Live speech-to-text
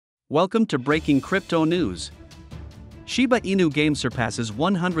Welcome to Breaking Crypto News. Shiba Inu game surpasses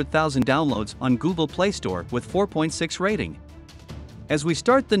 100,000 downloads on Google Play Store with 4.6 rating. As we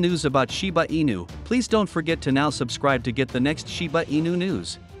start the news about Shiba Inu, please don't forget to now subscribe to get the next Shiba Inu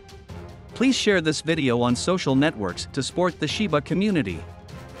news. Please share this video on social networks to support the Shiba community.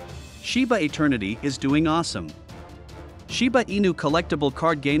 Shiba Eternity is doing awesome. Shiba Inu collectible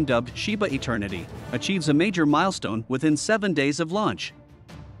card game dubbed Shiba Eternity achieves a major milestone within 7 days of launch.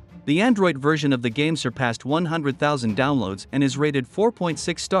 The Android version of the game surpassed 100,000 downloads and is rated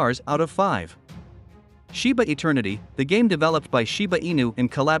 4.6 stars out of 5. Shiba Eternity, the game developed by Shiba Inu in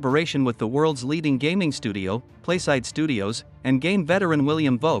collaboration with the world's leading gaming studio, PlaySide Studios, and Game Veteran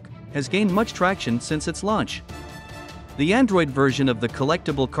William Volk, has gained much traction since its launch. The Android version of the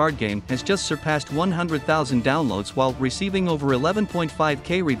collectible card game has just surpassed 100,000 downloads while receiving over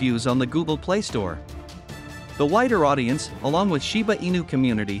 11.5k reviews on the Google Play Store. The wider audience, along with Shiba Inu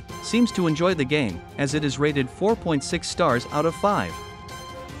community, seems to enjoy the game, as it is rated 4.6 stars out of 5.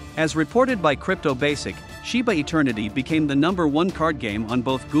 As reported by Crypto Basic, Shiba Eternity became the #1 card game on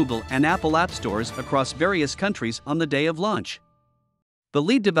both Google and Apple app stores across various countries on the day of launch. The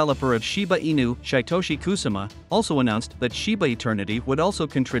lead developer of Shiba Inu, Shytoshi Kusama, also announced that Shiba Eternity would also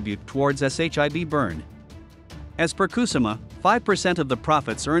contribute towards SHIB burn. As per Kusama, 5% of the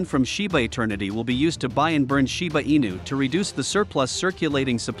profits earned from Shiba Eternity will be used to buy and burn Shiba Inu to reduce the surplus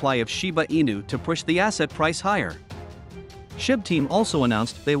circulating supply of Shiba Inu to push the asset price higher. SHIB team also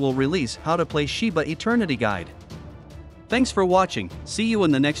announced they will release How to Play Shiba Eternity guide. Thanks for watching, see you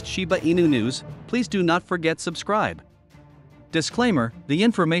in the next Shiba Inu news, please do not forget subscribe. Disclaimer, the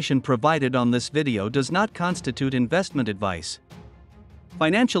information provided on this video does not constitute investment advice.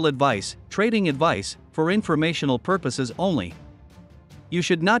 Financial advice, trading advice, for informational purposes only. You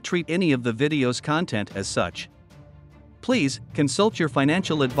should not treat any of the video's content as such. Please, consult your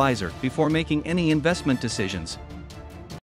financial advisor before making any investment decisions.